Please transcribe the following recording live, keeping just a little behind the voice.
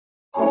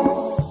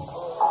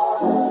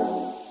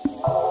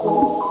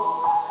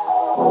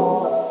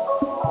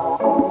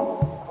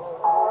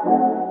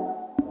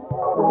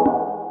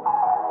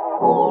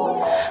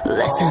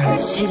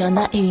知ら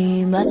な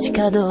い街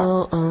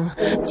角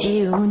自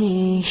由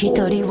に一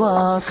人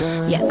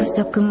walk 約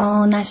束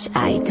もなし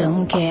I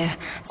don't care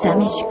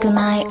寂しく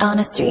ない on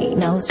the street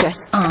no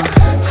stress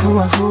ふ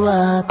わふ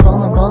わこ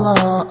の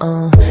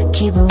頃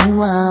気分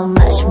は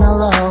マシュ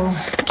マロ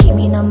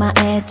君の前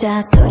じ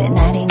ゃそれ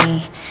なり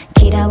に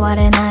嫌わ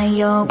れない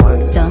よ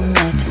work done it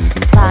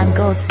Time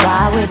goes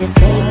by we just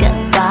say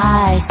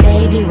goodbye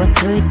整理は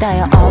ついた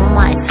よ on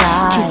my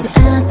side 傷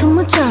跡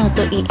もちょっ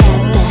と言えて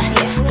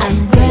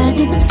I'm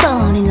ready to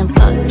fall in love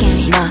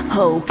again 魔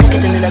法かけ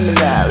てメラメ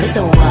ラ理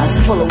想は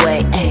so fall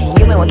away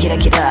夢はキラ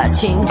キラ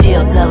信じ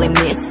よう telling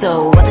me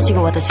so 私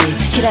が私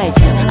嫌い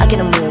じゃ開け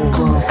る move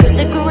Cause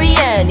the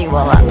Korean に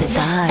笑って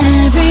たい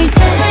Every day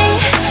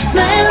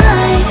my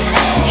life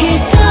一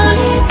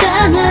人じ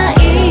ゃな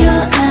いよ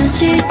明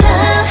日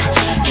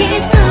き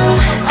っと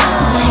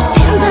Like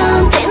ding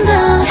dong ding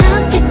dong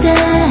happy day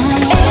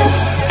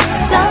It's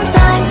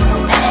sometimes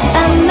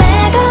a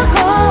mega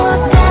hot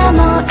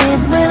demo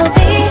it will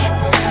be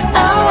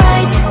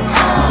alright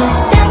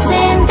Just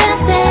dancing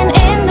dancing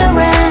in the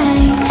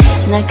rain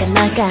なかな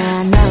か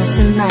直せ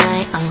ない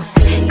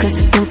苦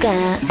策が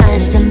あ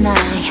るじゃない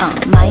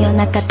真夜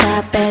中食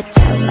べち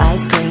ゃうアイ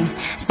スクリーム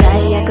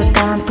罪悪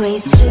感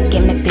please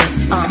give me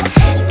peace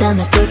ダ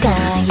メとか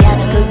嫌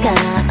だとか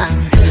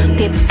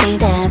people say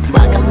that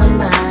わがま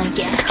ま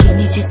yeah 気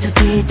にしす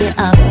ぎて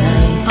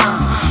update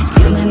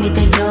夢見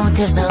てよ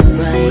till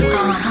sunrise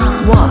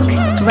walk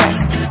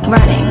rest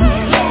running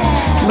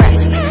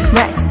rest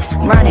rest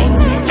running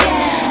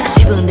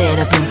自分で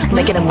選ぶ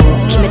だけでも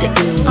決めて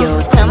いい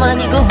よたま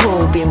にご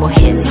褒美も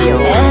必要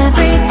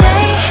Every day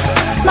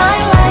my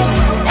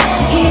life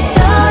一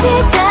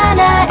人じゃ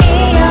ない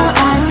よ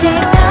明日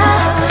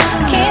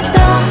きっと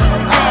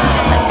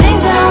Ding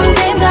dong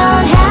ding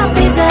dong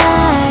happy day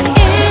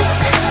It's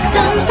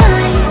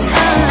sometimes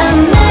a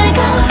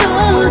mega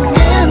fool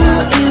demo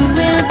it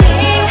will be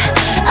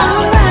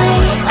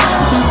alright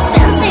Just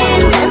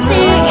dancing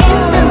dancing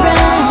in the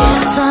rain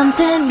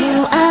Something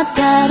new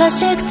新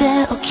しくて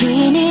お気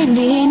に入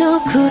りの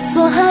靴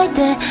を履い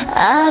て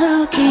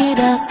歩き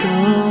出そう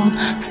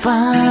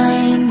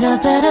Find a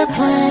better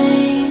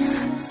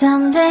place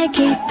Someday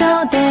きっ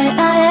と出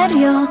会え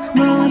るよ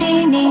無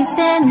理に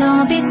背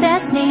伸びせ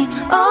ずに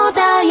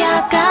穏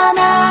やか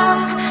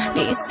な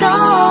理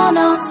想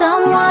の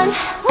someone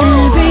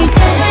Every day